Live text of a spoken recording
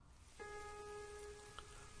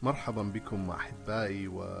مرحبا بكم أحبائي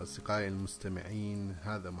وأصدقائي المستمعين.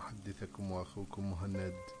 هذا محدثكم وأخوكم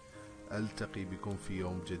مهند، ألتقي بكم في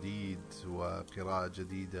يوم جديد وقراءة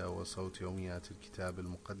جديدة وصوت يوميات الكتاب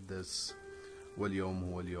المقدس. واليوم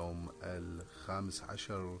هو اليوم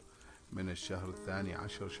 15 من الشهر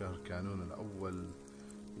 12 شهر كانون الأول،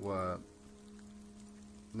 ونحن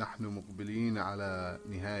مقبلين على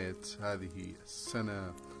نهاية هذه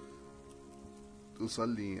السنة.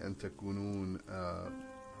 أصلي أن تكونون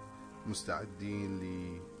مستعدين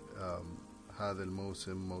لهذا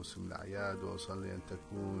الموسم، موسم الأعياد، وأصلي أن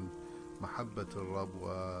تكون محبة الرب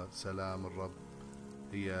وسلام الرب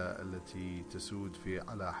هي التي تسود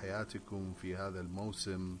على حياتكم في هذا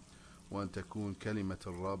الموسم، وأن تكون كلمة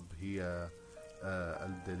الرب هي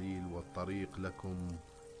الدليل والطريق لكم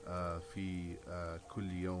في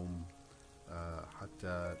كل يوم،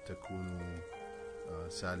 حتى تكونوا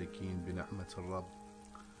سالكين بنعمة الرب.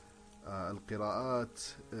 القراءات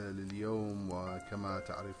لليوم، وكما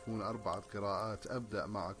تعرفون 4 قراءات. أبدأ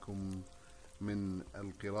معكم من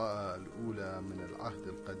القراءة الأولى من العهد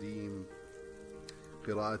القديم.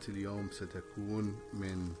 قراءة اليوم ستكون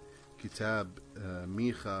من كتاب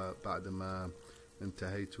ميخا، بعدما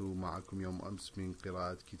انتهيت معكم يوم أمس من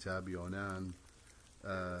قراءة كتاب يونان.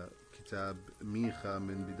 كتاب ميخا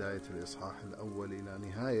من بداية الإصحاح الأول إلى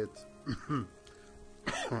نهاية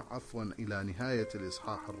إلى نهاية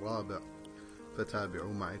الإصحاح الرابع،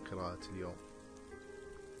 فتابعوا معي قراءة اليوم.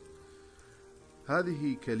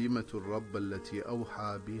 هذه كلمة الرب التي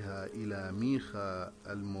أوحى بها إلى ميخا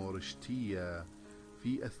المورشتية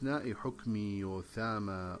في أثناء حكم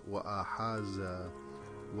يوثام وآحاز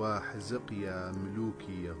وحزقيا ملوك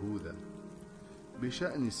يهوذا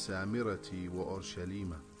بشأن السامرة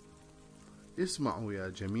وأورشليم. اسمعوا يا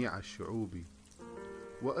جميع الشعوب،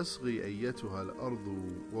 وأصغي أيتها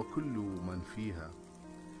الأرض وكل من فيها،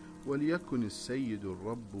 وليكن السيد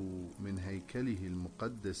الرب من هيكله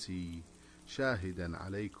المقدس شاهدا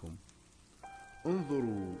عليكم.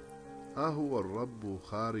 انظروا، ها هو الرب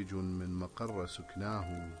خارج من مقر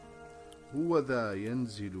سكناه، هو ذا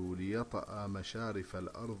ينزل ليطأ مشارف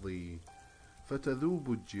الأرض،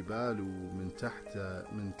 فتذوب الجبال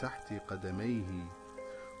من تحت قدميه،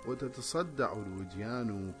 وتتصدع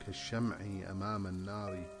الوديان كالشمع أمام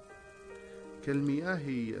النار، كالمياه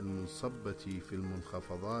المنصبة في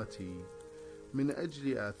المنخفضات، من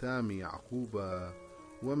أجل آثام يعقوب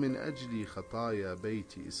ومن أجل خطايا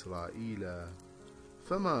بيت إسرائيل.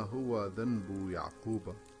 فما هو ذنب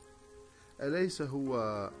يعقوب؟ أليس هو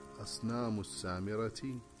أصنام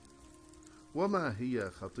السامرة؟ وما هي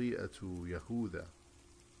خطيئة يهوذا؟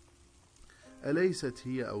 أليست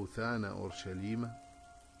هي أوثان أورشليم؟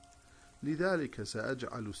 لذلك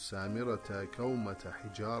سأجعل السامرة كومة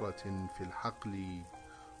حجارة في الحقل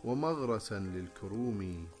ومغرسا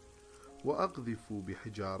للكروم، وأقذف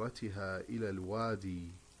بحجارتها إلى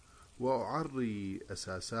الوادي، وأعري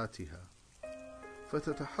أساساتها،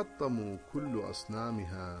 فتتحطم كل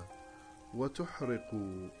أصنامها،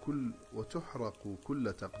 وتحرق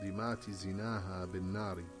كل تقدمات زناها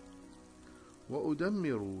بالنار،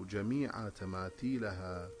 وأدمر جميع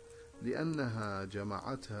تماثيلها، لأنها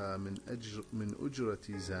جمعتها من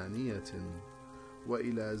أجرة زانية،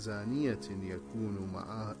 وإلى زانية يكون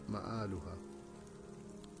مآلها.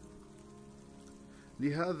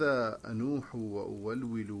 لهذا أنوح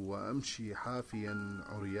وأولول وأمشي حافيا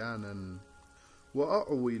عريانا،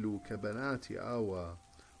 وأعول كبنات آوى،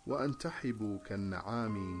 وأنتحب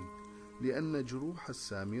كالنعام، لأن جروح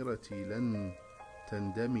السامرة لن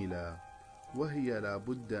تندمل، وهي لا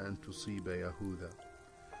بد أن تصيب يهوذا.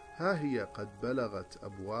 ها هي قد بلغت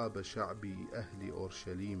أبواب شعب أهل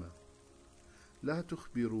أورشليم. لا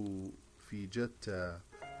تخبروا في جتة،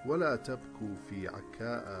 ولا تبكوا في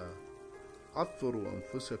عكاء. عفروا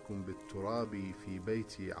أنفسكم بالتراب في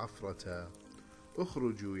بيت عفرة.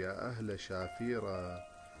 اخرجوا يا أهل شافيرا،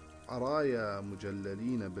 عرايا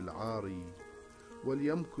مجللين بالعار.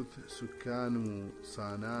 وليمكث سكان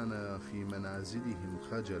صانان في منازلهم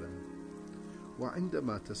خجلا.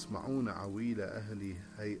 وعندما تسمعون عويل أهل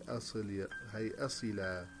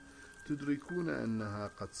هيأصلا، تدركون أنها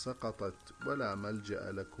قد سقطت، ولا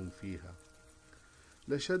ملجأ لكم فيها.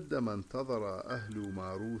 لشد ما انتظر أهل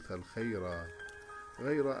ماروث الخير،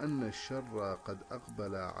 غير أن الشر قد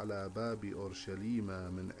أقبل على باب أورشليم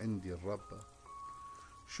من عند الرب.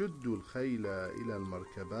 شدوا الخيل إلى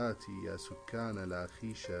المركبات يا سكان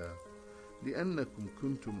لاخيش، لأنكم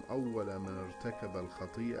كنتم أول من ارتكب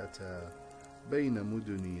الخطيئة بين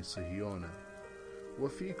مدن صهيون،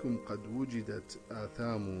 وفيكم قد وجدت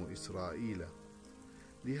آثام إسرائيل.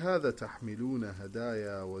 لهذا تحملون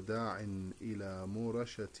هدايا وداع إلى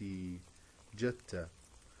مورشة جتة،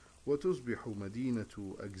 وتصبح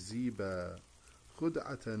مدينة أكزيب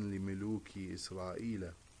خدعة لملوك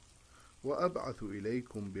إسرائيل. وأبعث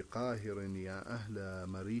إليكم بقاهر يا أهل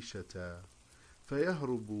مريشة،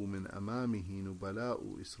 فيهرب من أمامه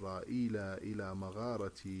نبلاء إسرائيل إلى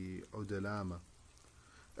مغارة عدلام.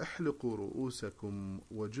 احلقوا رؤوسكم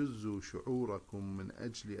وجزوا شعوركم من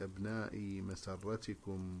أجل أبناء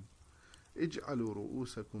مسرتكم. اجعلوا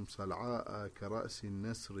رؤوسكم صلعاء كرأس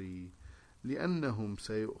النسر، لأنهم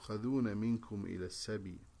سيؤخذون منكم إلى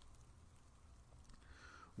السبي.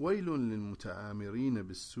 ويل للمتآمرين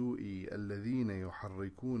بالسوء الذين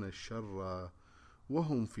يحركون الشر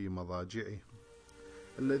وهم في مضاجعهم،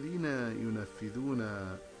 الذين ينفذون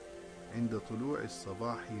عند طلوع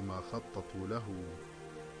الصباح ما خططوا له،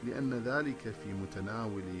 لأن ذلك في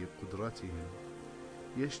متناول قدرتهم.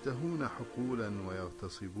 يشتهون حقولا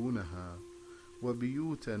ويغتصبونها،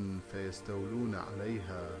 وبيوتا فيستولون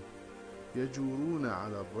عليها. يجورون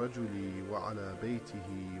على الرجل وعلى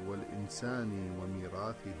بيته والإنسان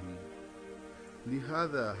وميراثه.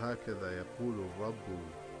 لهذا هكذا يقول الرب: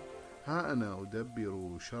 ها أنا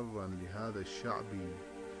أدبر شرا لهذا الشعب،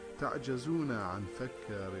 تعجزون عن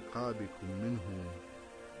فك رقابكم منه،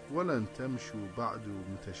 ولن تمشوا بعد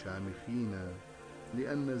متشامخين،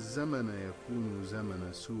 لأن الزمن يكون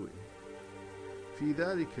زمن سوء. في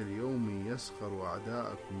ذلك اليوم يسخر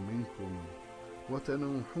أعداءكم منكم،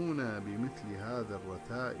 وتنوحون بمثل هذا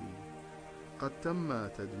الرثاء. قد تم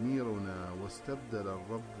تدميرنا، واستبدل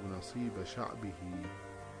الرب نصيب شعبه.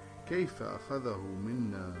 كيف أخذه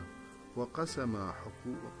منا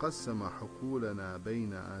وقسم حقولنا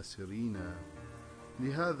بين آسرين.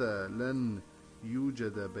 لهذا لن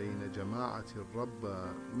يوجد بين جماعة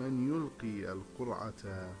الرب من يلقي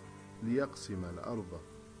القرعة ليقسم الأرض.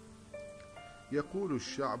 يقول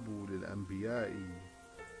الشعب للأنبياء: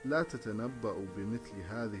 لا تتنبأوا بمثل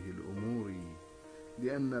هذه الأمور،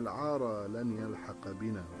 لأن العار لن يلحق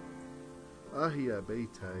بنا. يا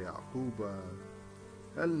بيت يعقوب،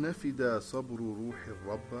 هل نفد صبر روح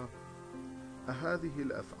الرب؟ أهذه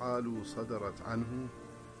الأفعال صدرت عنه؟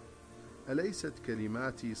 أليست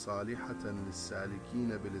كلماتي صالحة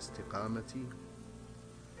للسالكين بالاستقامة؟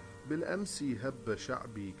 بالأمس هب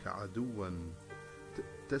شعبي كعدوا،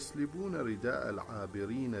 تسلبون رداء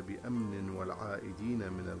العابرين بأمن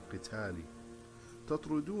والعائدين من القتال.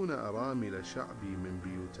 تطردون أرامل شعبي من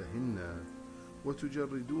بيوتهن،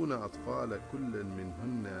 وتجردون أطفال كل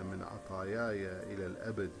منهن من عطاياي إلى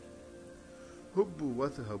الأبد. هبوا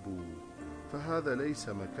واذهبوا، فهذا ليس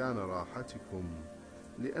مكان راحتكم،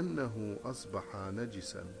 لأنه أصبح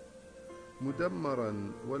نجسا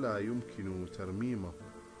مدمرا ولا يمكن ترميمه.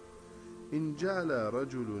 إن جال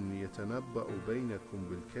رجل يتنبأ بينكم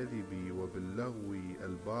بالكذب وباللغو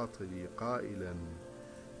الباطل قائلا: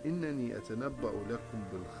 إنني أتنبأ لكم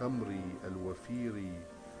بالخمر الوفير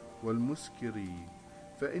والمسكر،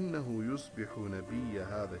 فإنه يصبح نبي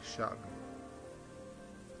هذا الشعب.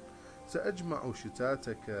 سأجمع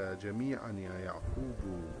شتاتك جميعا يا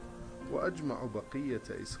يعقوب، وأجمع بقية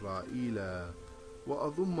إسرائيل،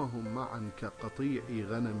 وأضمهم معا كقطيع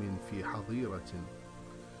غنم في حظيرة،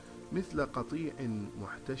 مثل قطيع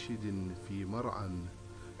محتشد في مرعى،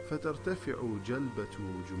 فترتفع جلبة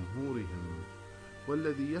جمهورهم.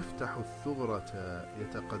 والذي يفتح الثغرة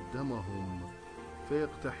يتقدمهم،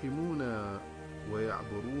 فيقتحمون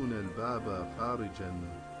ويعبرون الباب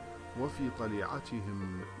خارجا، وفي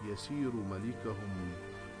طليعتهم يسير ملكهم،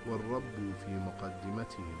 والرب في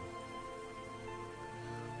مقدمتهم.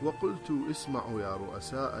 وقلت: اسمعوا يا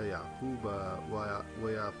رؤساء يعقوب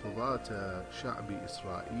ويا قضاة شعب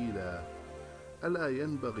إسرائيل، ألا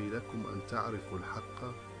ينبغي لكم أن تعرفوا الحق؟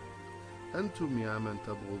 أنتم يا من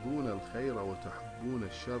تبغضون الخير وتحبون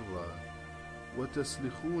الشر،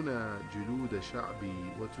 وتسلخون جلود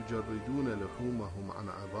شعبي، وتجردون لحومهم عن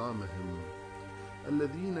عظامهم،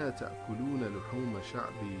 الذين تأكلون لحوم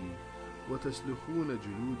شعبي وتسلخون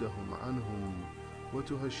جلودهم عنهم،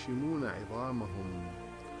 وتهشمون عظامهم،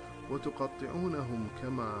 وتقطعونهم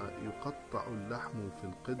كما يقطع اللحم في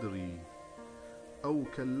القدر، أو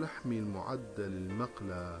كاللحم المعد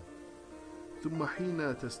للمقلى. ثم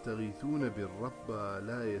حين تستغيثون بالرب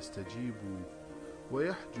لا يستجيب،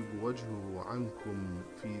 ويحجب وجهه عنكم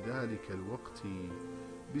في ذلك الوقت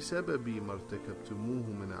بسبب ما ارتكبتموه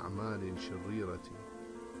من أعمال شريرة.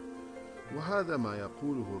 وهذا ما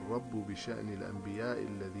يقوله الرب بشأن الأنبياء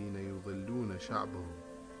الذين يضلون شعبهم،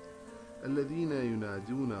 الذين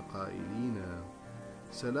ينادون قائلين: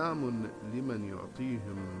 سلام لمن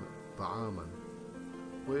يعطيهم طعاما،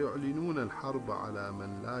 ويعلنون الحرب على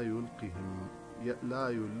من لا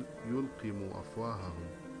يلقم أفواههم.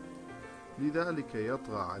 لذلك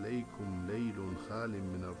يطغى عليكم ليل خال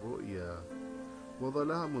من الرؤيا،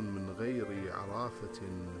 وظلام من غير عرافة،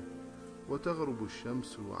 وتغرب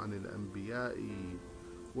الشمس عن الأنبياء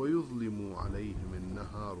ويظلم عليهم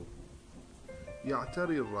النهار.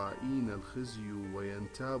 يعتري الرائين الخزي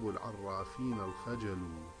وينتاب العرافين الخجل،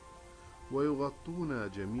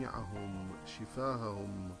 ويغطون جميعهم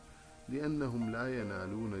شفاههم لأنهم لا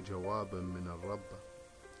ينالون جوابا من الرب.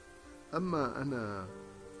 أما أنا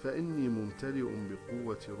فإني ممتلئ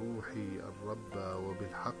بقوة روحي الرب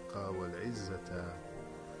وبالحق والعزة،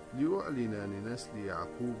 ليعلن لنسل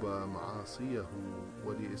يعقوب معاصيه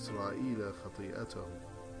ولإسرائيل خطيئته.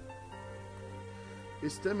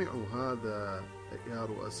 استمعوا هذا يا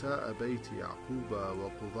رؤساء بيت يعقوب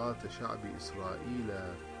وقضاة شعب إسرائيل،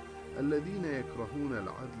 الذين يكرهون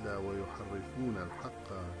العدل ويحرفون الحق،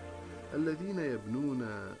 الذين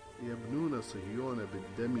يبنون صهيون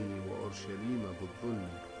بالدم وأورشليم بالظلم،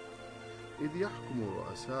 إذ يحكم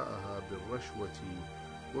رؤساءها بالرشوة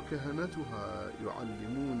وكهنتها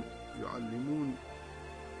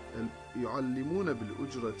يعلمون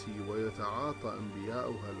بالأجرة، ويتعاطى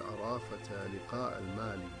أنبياؤها العرافة لقاء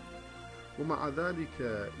المال، ومع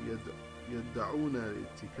ذلك يدعون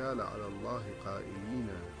الاتكال على الله قائلين: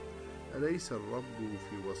 أليس الرب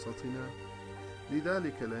في وسطنا؟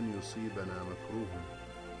 لذلك لن يصيبنا مكروه.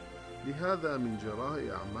 لهذا من جراء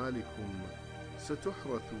أعمالكم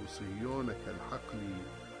ستحرث صهيون كالحقل،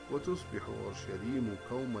 وتصبح أورشليم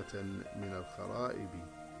كومة من الخرائب،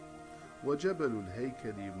 وجبل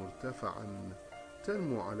الهيكل مرتفعا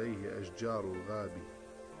تنمو عليه أشجار الغاب.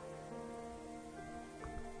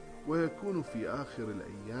 ويكون في آخر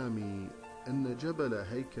الأيام أن جبل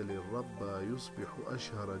هيكل الرب يصبح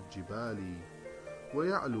أشهر الجبال،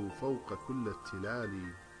 ويعلو فوق كل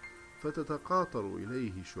التلال، فتتقاطر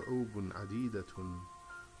إليه شعوب عديدة،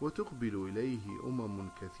 وتقبل إليه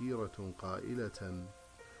كثيرة قائلة: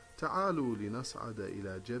 تعالوا لنصعد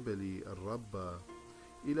إلى جبل الرب،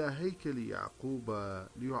 إلى هيكل يعقوب،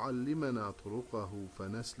 ليعلمنا طرقه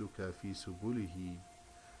فنسلك في سبله.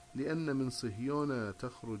 لأن من صهيون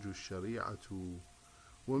تخرج الشريعة،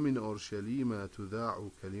 ومن أورشليم تذاع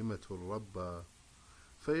كلمة الرب،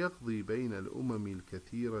 فيقضي بين الأمم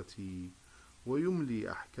الكثيرة،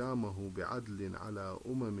 ويملي أحكامه بعدل على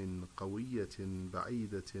قوية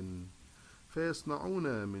بعيدة،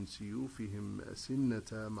 فيصنعون من سيوفهم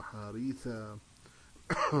أسنة محاريث،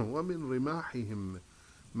 ومن رماحهم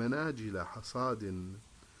مناجل حصاد.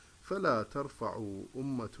 فلا ترفع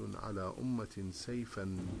أمة على أمة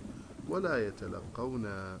سيفا، ولا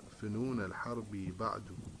يتلقون فنون الحرب بعد،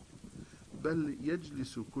 بل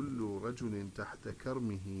يجلس كل رجل تحت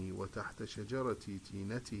كرمه وتحت شجرة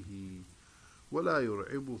تينته، ولا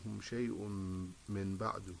يرعبهم شيء من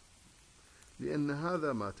بعد. لأن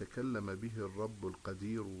هذا ما تكلم به الرب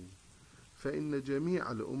القدير: فإن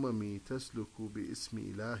جميع الأمم تسلك باسم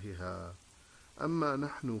إلهها، أما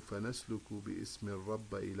نحن فنسلك باسم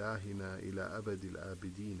الرب إلهنا إلى أبد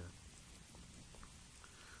الآبدين.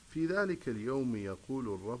 في ذلك اليوم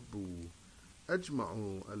يقول الرب: أجمع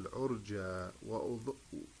العرج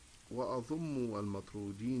وأضم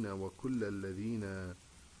المطرودين وكل الذين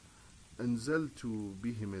أنزلت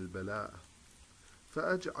بهم البلاء،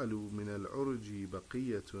 فأجعل من العرج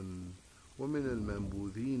بقية، ومن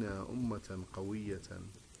المنبوذين أمة قوية،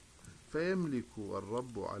 فيملك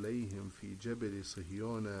الرب عليهم في جبل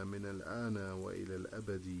صهيون من الآن وإلى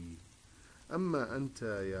الأبد. أما أنت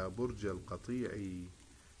يا برج القطيع،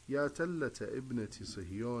 يا تلة ابنة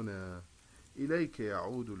صهيون، إليك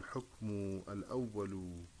يعود الحكم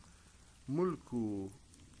الأول، ملك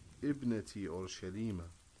ابنة أورشليم.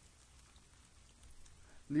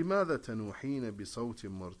 لماذا تنوحين بصوت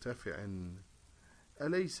مرتفع؟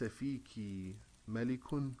 أليس فيك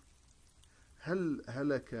ملك؟ هل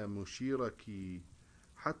هلك مشيرك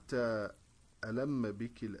حتى ألم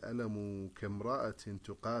بك الألم كامرأة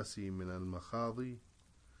تقاسي من المخاض؟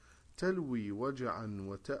 تلوي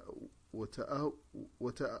وجعا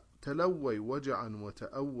تلوي وجعا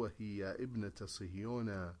وتأوهي يا ابنة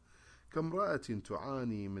صهيون كامرأة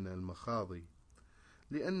تعاني من المخاض.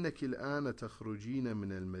 لأنك الآن تخرجين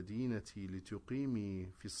من المدينة لتقيمي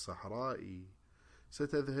في الصحراء،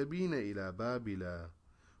 ستذهبين إلى بابل،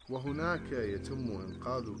 وهناك يتم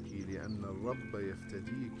إنقاذك، لأن الرب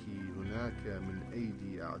يفتديك هناك من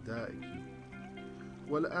أيدي أعدائك.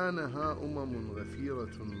 والآن ها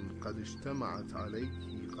غفيرة قد اجتمعت عليك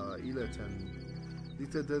قائلة: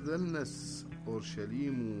 لتتدنس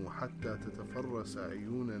أورشليم حتى تتفرس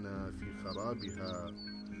عيوننا في خرابها.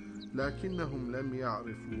 لكنهم لم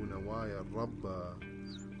يعرفوا نوايا الرب،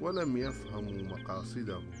 ولم يفهموا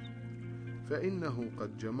مقاصده، فإنه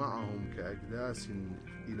قد جمعهم كأجلاس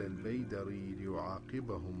إلى البيدر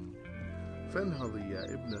ليعاقبهم. فانهضي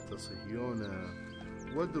يا ابنة صهيون،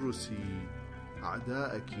 وادرسي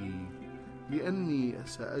أعداءك، لأني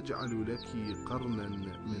سأجعل لك قرنا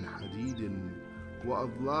من حديد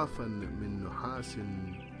وأظلافا من نحاس،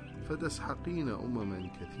 فتسحقين أمما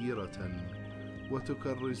كثيرة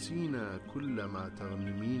وتكرسين كل ما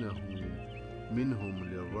تغنمينه منهم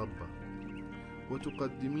للرب،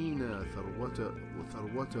 وتقدمين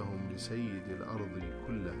ثروتهم لسيد الأرض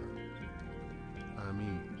كلها.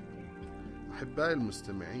 آمين. أحبائي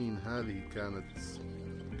المستمعين، هذه كانت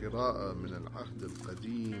قراءة من العهد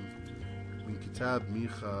القديم من كتاب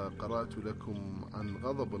ميخا. قرأت لكم عن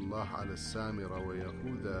غضب الله على السامرة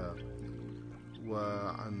ويهوذا،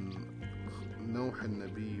 وعن نوح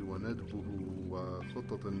النبي وندبه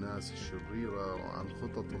وخطط الناس الشريرة، وعن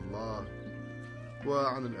خطط الله،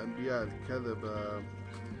 وعن الأنبياء الكذبة،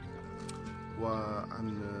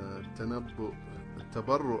 وعن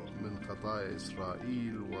التبرؤ من خطايا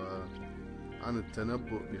إسرائيل، وعن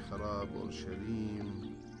التنبؤ بخراب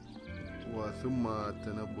أورشليم، وثم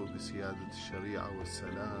التنبؤ بسيادة الشريعة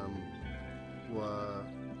والسلام،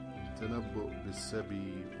 والتنبؤ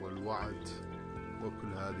بالسبي والوعد، وكل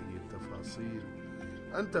هذه التفاصيل.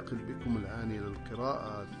 أنتقل بكم الآن إلى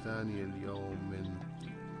القراءة الثانية اليوم من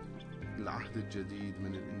العهد الجديد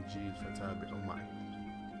من الإنجيل، فتابعوا معي.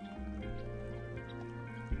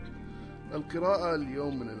 القراءة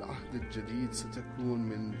اليوم من العهد الجديد ستكون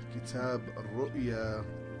من كتاب الرؤيا،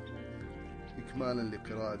 إكمالا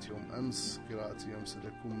لقراءة يوم أمس. قراءة اليوم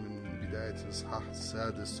ستكون من بداية الإصحاح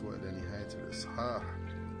 6 وإلى نهاية الإصحاح.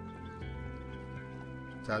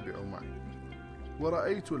 تابعوا معي.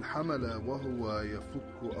 ورأيت الحمل وهو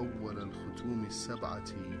يفك أول الختوم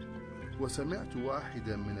 7، وسمعت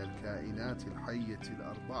واحدا من الكائنات الحية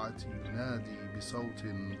 4 ينادي بصوت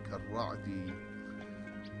كالرعد: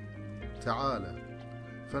 تعالى.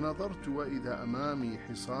 فنظرت وإذا أمامي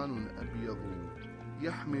حصان أبيض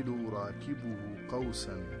يحمل راكبه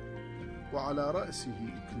قوسا، وعلى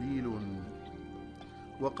رأسه إكليل،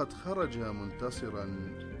 وقد خرج منتصرا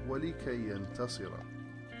ولكي ينتصر.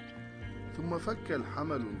 ثم فك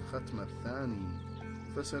الحمل الختم الثاني،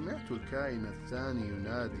 فسمعت الكائن الثاني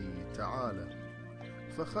ينادي: تعالى.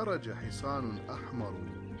 فخرج حصان أحمر،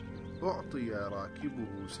 أعطي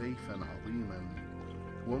راكبه سيفا عظيما،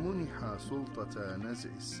 ومنح سلطة نزع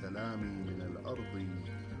السلام من الأرض،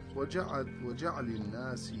 وجعل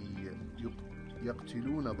الناس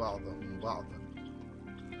يقتلون بعضهم بعضا.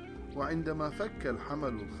 وعندما فك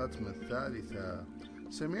الحمل الختم الثالث،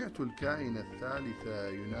 سمعت الكائن الثالث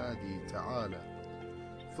ينادي: تعالى.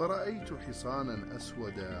 فرأيت حصانا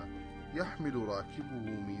أسودا يحمل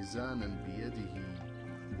راكبه ميزانا بيده،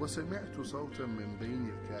 وسمعت صوتا من بين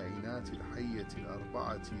الكائنات الحية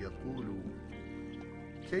 4 يقول: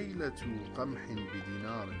 كيلة قمح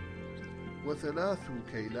بدينار،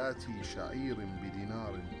 و3 كيلات شعير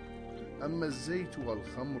بدينار، أما الزيت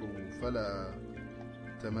والخمر فلا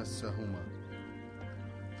تمسهما.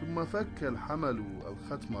 ثم فك الحمل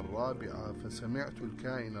الختم الرابع، فسمعت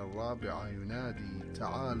الكائن الرابع ينادي: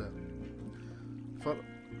 تعالى.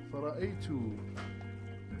 فرأيت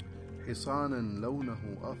حصانا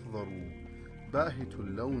لونه أخضر باهت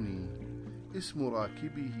اللون، اسم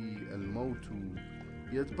راكبه الموت،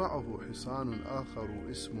 يتبعه حصان آخر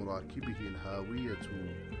اسم راكبه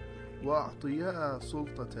الهاوية، وأعطيا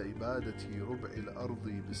سلطة إبادة ربع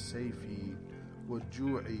الأرض بالسيف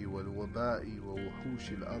والجوع والوباء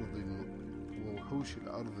ووحوش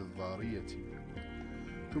الأرض الضارية.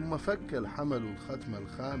 ثم فك الحمل الختم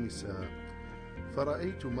الخامس،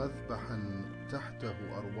 فرأيت مذبحا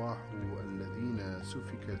تحته أرواح الذين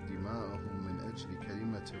سفكت دماءهم من أجل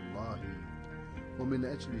كلمة الله ومن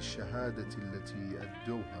أجل الشهادة التي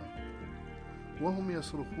أدوها، وهم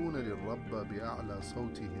يصرخون للرب بأعلى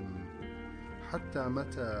صوتهم: حتى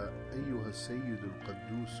متى أيها السيد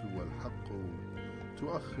القدوس والحق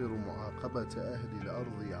تؤخر معاقبة أهل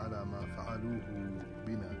الأرض على ما فعلوه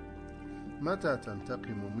بنا؟ متى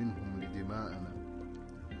تنتقم منهم لدمائنا؟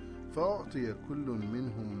 فأعطي كل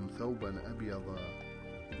منهم ثوبا أبيضا،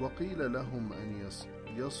 وقيل لهم أن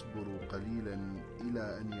يصبروا قليلا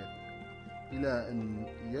إلى أن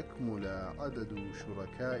يكمل عدد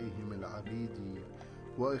شركائهم العبيد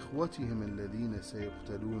وإخوتهم الذين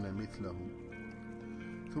سيقتلون مثلهم.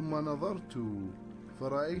 ثم نظرت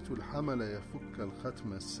فرأيت الحمل يفك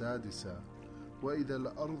الختم 6، وإذا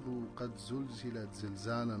الأرض قد زلزلت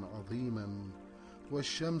زلزالا عظيما،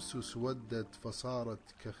 والشمس اسودت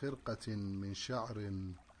فصارت كخرقة من شعر،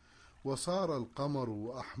 وصار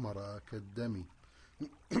القمر أحمر كالدم.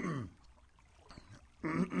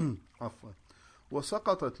 عفوا.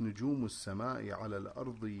 وسقطت نجوم السماء على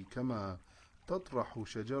الأرض كما تطرح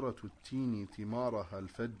شجرة التين ثمارها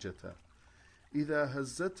الفجة، إذا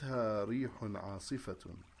هزتها ريح عاصفة،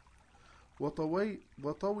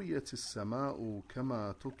 وطويت السماء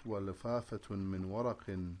كما تطوى لفافة من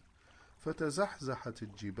ورق، فتزحزحت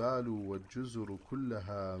الجبال والجزر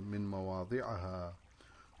كلها من مواضعها،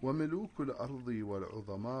 وملوك الأرض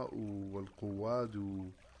والعظماء والقواد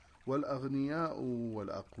والأغنياء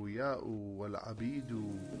والأقوياء والعبيد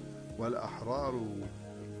والأحرار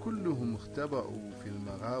كلهم اختبأوا في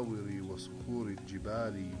المغاور وصخور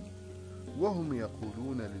الجبال، وهم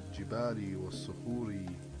يقولون للجبال والصخور: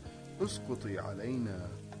 اسقطي علينا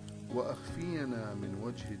وأخفينا من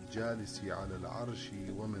وجه الجالس على العرش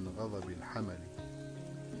ومن غضب الحمل،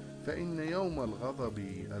 فإن يوم الغضب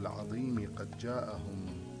العظيم قد جاءهم،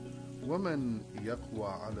 ومن يقوى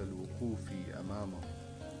على الوقوف أمامه.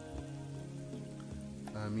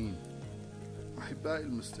 آمين. أحبائي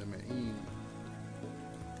المستمعين،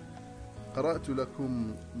 قرأت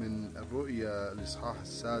لكم من الرؤيا الإصحاح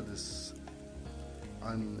 6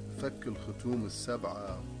 عن فك الختوم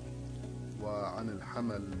 7 وعن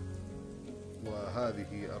الحمل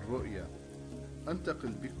وهذه الرؤيا.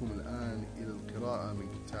 أنتقل بكم الآن إلى القراءة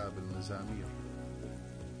من كتاب المزامير.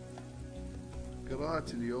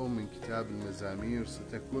 قراءة اليوم من كتاب المزامير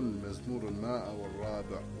ستكون المزمور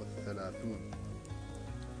 134.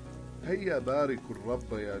 هيا باركوا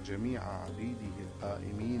الرب يا جميع عبيده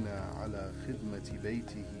القائمين على خدمة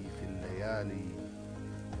بيته في الليالي،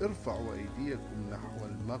 ارفعوا أيديكم نحو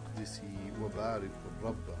المقدس وباركوا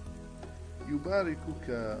الرب. يباركك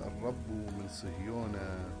الرب من صهيون،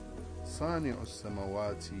 صانع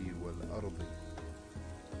السماوات والأرض.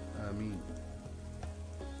 آمين.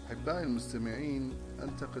 أحبائي المستمعين،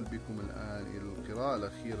 أنتقل بكم الآن إلى القراءة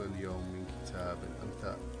الأخيرة اليوم من كتاب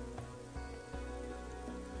الأمثال.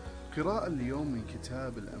 قراءة اليوم من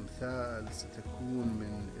كتاب الأمثال ستكون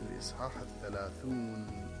من الإصحاح 30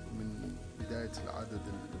 من بداية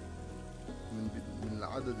من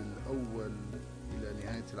العدد الأول إلى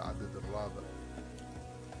نهاية العدد الرابع.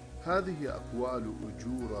 هذه أقوال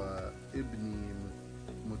أجورة ابني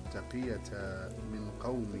متقية من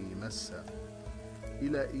قوم مسة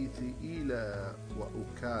إلى إيثئيل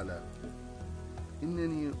وأكالة.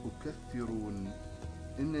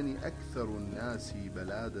 إنني أكثر الناس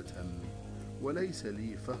بلادة، وليس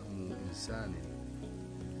لي فهم إنسان.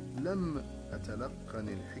 لم أتلقن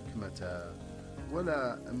الحكمة،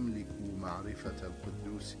 ولا أملك معرفة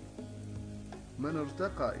القدوس. من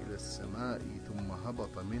ارتقى إلى السماء ثم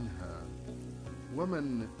هبط منها،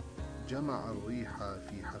 ومن جمع الريح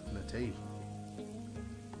في حفنتيه،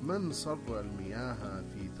 من صر المياه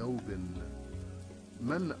في ثوب،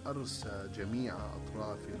 من أرسى جميع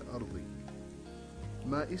أطراف الأرض.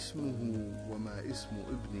 ما اسمه وما اسم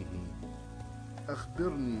ابنه؟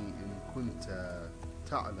 أخبرني إن كنت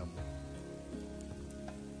تعلم.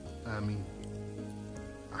 آمين.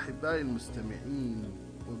 أحبائي المستمعين،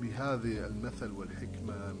 وبهذا المثل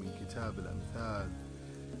والحكمة من كتاب الأمثال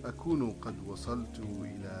أكون قد وصلت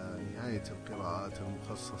إلى نهاية القراءات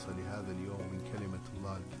المخصصة لهذا اليوم من كلمة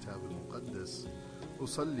الله الكتاب المقدس.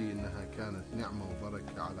 أصلي إنها كانت نعمة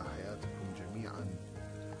وبركة على حياتكم جميعا،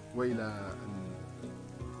 وإلى أن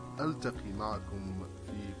ألتقي معكم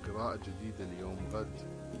في قراءة جديدة اليوم غد،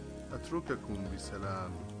 أترككم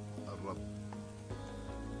بسلام الرب.